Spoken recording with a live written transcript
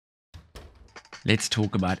Let's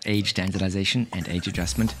talk about age standardization and age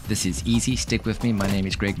adjustment. This is easy. Stick with me. My name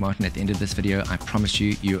is Greg Martin. At the end of this video, I promise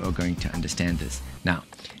you, you are going to understand this. Now,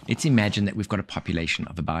 let's imagine that we've got a population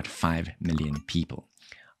of about 5 million people.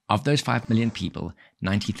 Of those 5 million people,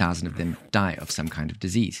 90,000 of them die of some kind of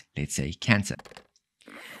disease, let's say cancer.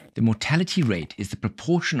 The mortality rate is the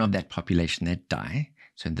proportion of that population that die.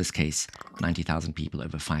 So in this case, 90,000 people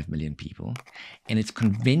over 5 million people. And it's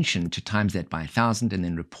convention to times that by 1,000 and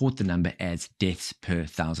then report the number as deaths per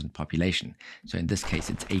 1,000 population. So in this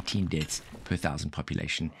case, it's 18 deaths per 1,000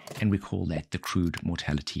 population. And we call that the crude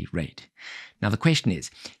mortality rate. Now the question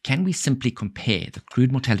is, can we simply compare the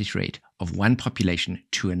crude mortality rate of one population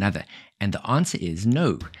to another? And the answer is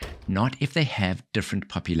no, not if they have different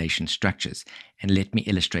population structures. And let me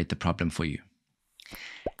illustrate the problem for you.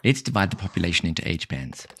 Let's divide the population into age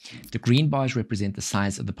bands. The green bars represent the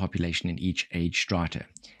size of the population in each age strata.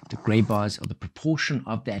 The gray bars are the proportion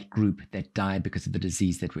of that group that die because of the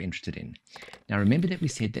disease that we're interested in. Now remember that we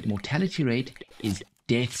said that mortality rate is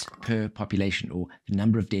deaths per population, or the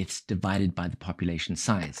number of deaths divided by the population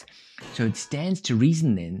size. So it stands to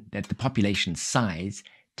reason then that the population size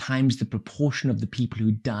times the proportion of the people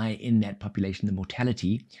who die in that population, the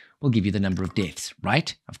mortality, will give you the number of deaths,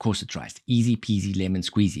 right? Of course it's right. Easy peasy lemon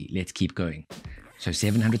squeezy. Let's keep going. So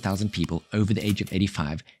 700,000 people over the age of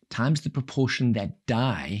 85 times the proportion that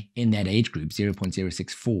die in that age group,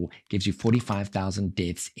 0.064, gives you 45,000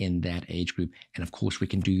 deaths in that age group. And of course, we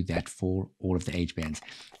can do that for all of the age bands.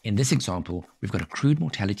 In this example, we've got a crude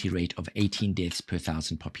mortality rate of 18 deaths per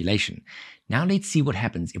 1,000 population. Now let's see what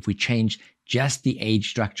happens if we change just the age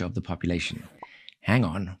structure of the population. Hang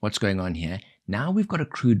on, what's going on here? Now we've got a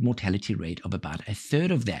crude mortality rate of about a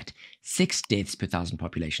third of that, 6 deaths per 1,000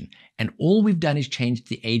 population. And all we've done is changed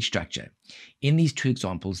the age structure. In these two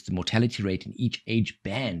examples, the mortality rate in each age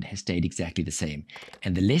band has stayed exactly the same.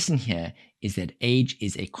 And the lesson here is that age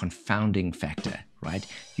is a confounding factor, right?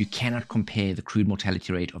 You cannot compare the crude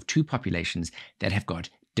mortality rate of two populations that have got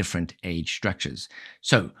different age structures.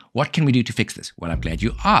 So what can we do to fix this? Well, I'm glad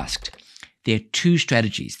you asked. There are two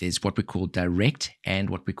strategies. There's what we call direct and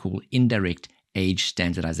what we call indirect age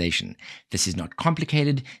standardization. This is not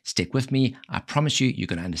complicated. Stick with me. I promise you, you're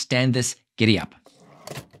going to understand this. Giddy up.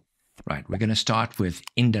 Right, we're going to start with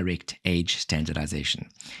indirect age standardization.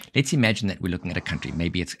 Let's imagine that we're looking at a country.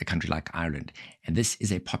 Maybe it's a country like Ireland. And this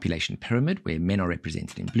is a population pyramid where men are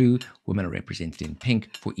represented in blue, women are represented in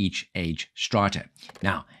pink for each age strata.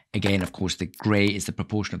 Now, again, of course, the gray is the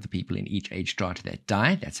proportion of the people in each age strata that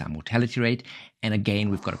die. That's our mortality rate. And again,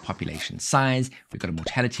 we've got a population size, we've got a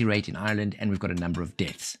mortality rate in Ireland, and we've got a number of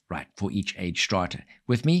deaths, right, for each age strata.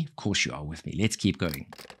 With me? Of course you are with me. Let's keep going.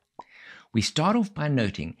 We start off by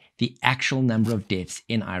noting the actual number of deaths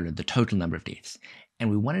in Ireland, the total number of deaths. And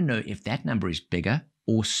we want to know if that number is bigger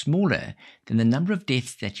or smaller than the number of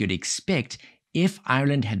deaths that you'd expect if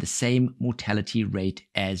Ireland had the same mortality rate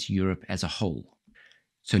as Europe as a whole.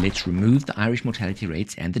 So let's remove the Irish mortality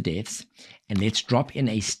rates and the deaths, and let's drop in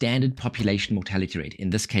a standard population mortality rate,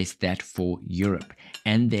 in this case that for Europe.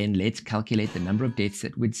 And then let's calculate the number of deaths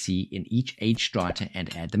that we'd see in each age strata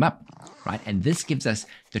and add them up, right? And this gives us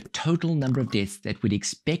the total number of deaths that we'd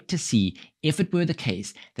expect to see if it were the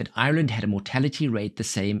case that Ireland had a mortality rate the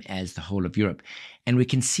same as the whole of Europe. And we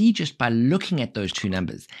can see just by looking at those two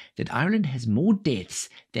numbers that Ireland has more deaths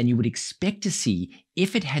than you would expect to see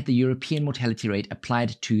if it had the European mortality rate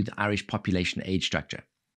applied to the Irish population age structure.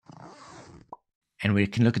 And we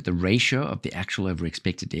can look at the ratio of the actual over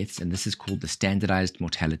expected deaths, and this is called the standardized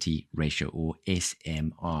mortality ratio, or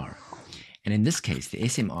SMR. And in this case, the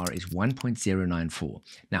SMR is 1.094.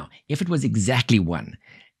 Now, if it was exactly 1,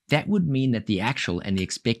 that would mean that the actual and the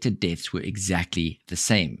expected deaths were exactly the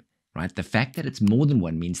same, right? The fact that it's more than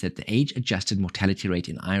 1 means that the age-adjusted mortality rate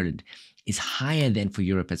in Ireland is higher than for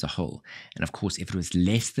Europe as a whole. And of course, if it was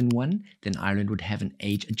less than 1, then Ireland would have an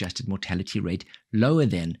age-adjusted mortality rate lower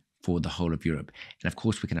than for the whole of Europe. And of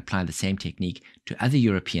course, we can apply the same technique to other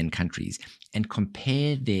European countries and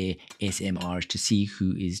compare their SMRs to see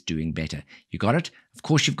who is doing better. You got it? Of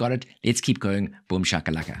course you've got it. Let's keep going. Boom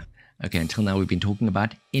shakalaka. Okay, until now we've been talking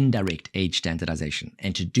about indirect age standardization.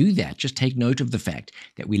 And to do that, just take note of the fact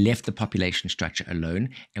that we left the population structure alone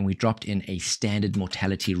and we dropped in a standard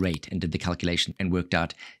mortality rate and did the calculation and worked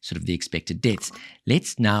out sort of the expected deaths.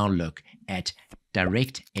 Let's now look at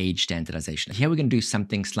direct age standardization. Here we're going to do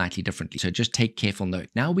something slightly differently. So just take careful note.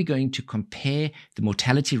 Now we're going to compare the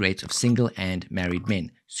mortality rates of single and married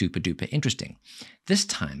men. Super duper interesting. This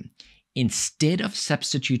time, instead of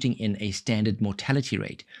substituting in a standard mortality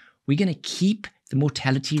rate, we're going to keep the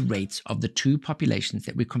mortality rates of the two populations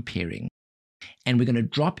that we're comparing and we're going to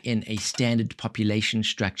drop in a standard population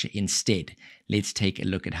structure instead. Let's take a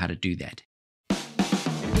look at how to do that.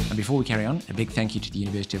 And before we carry on, a big thank you to the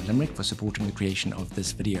University of Limerick for supporting the creation of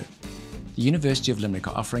this video. The University of Limerick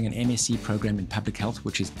are offering an MSc program in public health,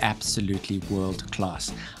 which is absolutely world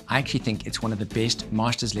class. I actually think it's one of the best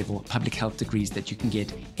master's level public health degrees that you can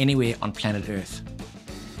get anywhere on planet Earth.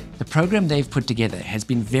 The program they've put together has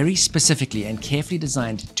been very specifically and carefully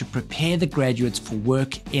designed to prepare the graduates for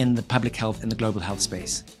work in the public health and the global health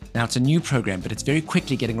space. Now, it's a new program, but it's very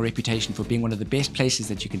quickly getting a reputation for being one of the best places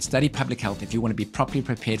that you can study public health if you want to be properly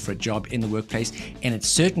prepared for a job in the workplace. And it's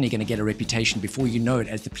certainly going to get a reputation before you know it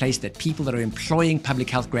as the place that people that are employing public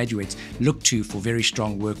health graduates look to for very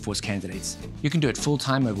strong workforce candidates. You can do it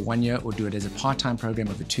full-time over 1 year or do it as a part-time program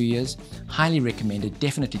over 2 years. Highly recommended.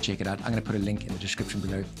 Definitely check it out. I'm going to put a link in the description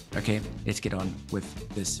below. Okay, let's get on with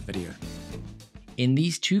this video. In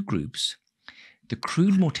these two groups, the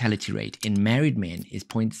crude mortality rate in married men is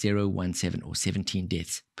 0.017 or 17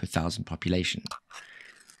 deaths per thousand population,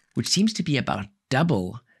 which seems to be about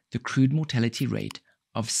double the crude mortality rate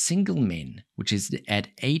of single men, which is at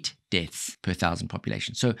 8 deaths per thousand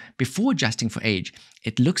population. So before adjusting for age,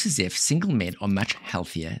 it looks as if single men are much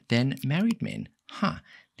healthier than married men.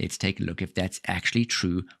 Let's take a look if that's actually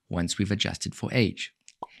true once we've adjusted for age.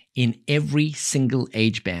 In every single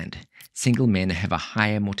age band, single men have a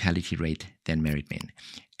higher mortality rate than married men.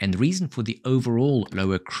 And the reason for the overall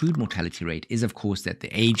lower crude mortality rate is, of course, that the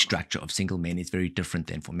age structure of single men is very different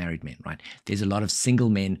than for married men, right? There's a lot of single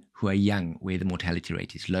men who are young where the mortality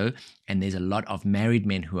rate is low, and there's a lot of married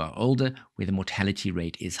men who are older where the mortality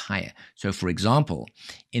rate is higher. So, for example,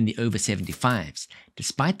 in the over 75s,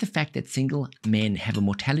 despite the fact that single men have a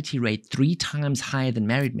mortality rate 3 times higher than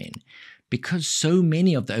married men, because so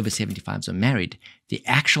many of the over 75s are married, the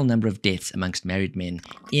actual number of deaths amongst married men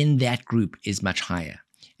in that group is much higher.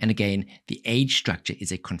 And again, the age structure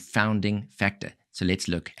is a confounding factor. So let's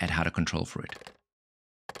look at how to control for it.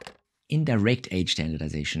 Indirect age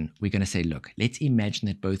standardization, we're going to say, look, let's imagine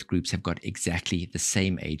that both groups have got exactly the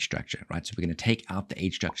same age structure, right? So we're going to take out the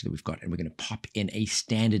age structure that we've got and we're going to pop in a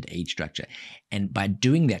standard age structure. And by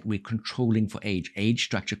doing that, we're controlling for age. Age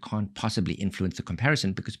structure can't possibly influence the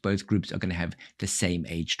comparison because both groups are going to have the same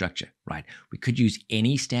age structure, right? We could use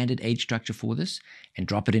any standard age structure for this and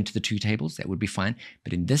drop it into the two tables. That would be fine.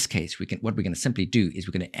 But in this case, what we're going to simply do is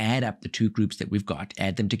we're going to add up the two groups that we've got,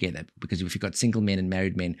 add them together, because if you've got single men and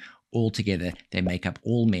married men, all together, they make up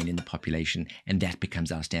all men in the population, and that becomes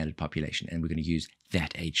our standard population, and we're going to use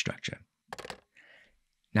that age structure.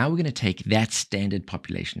 Now we're going to take that standard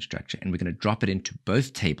population structure and we're going to drop it into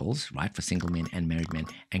both tables, right, for single men and married men,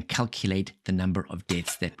 and calculate the number of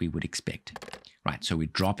deaths that we would expect. Right, so we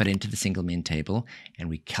drop it into the single men table and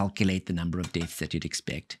we calculate the number of deaths that you'd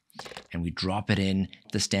expect. And we drop it in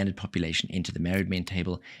the standard population into the married men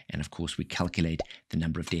table. And of course, we calculate the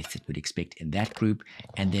number of deaths that we'd expect in that group.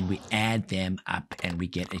 And then we add them up and we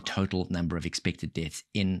get a total number of expected deaths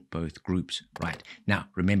in both groups. Right. Now,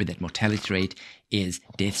 remember that mortality rate is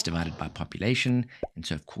deaths divided by population. And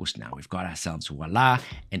so, of course, now we've got ourselves, voila,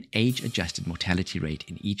 an age-adjusted mortality rate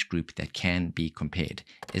in each group that can be compared.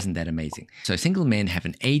 Isn't that amazing? So single men have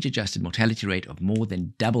an age-adjusted mortality rate of more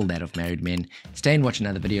than double that of married men. Stay and watch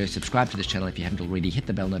another video. Subscribe to this channel if you haven't already. Hit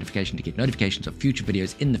the bell notification to get notifications of future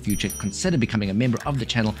videos in the future. Consider becoming a member of the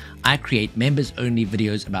channel. I create members-only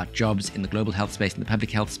videos about jobs in the global health space and the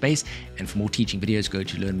public health space. And for more teaching videos, go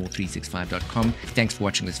to learnmore365.com. Thanks for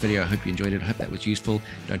watching this video. I hope you enjoyed it. I hope that was useful.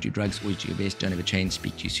 Don't do drugs. Always do your best. Don't ever change.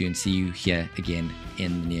 Speak to you soon. See you here again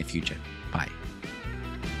in the near future. Bye.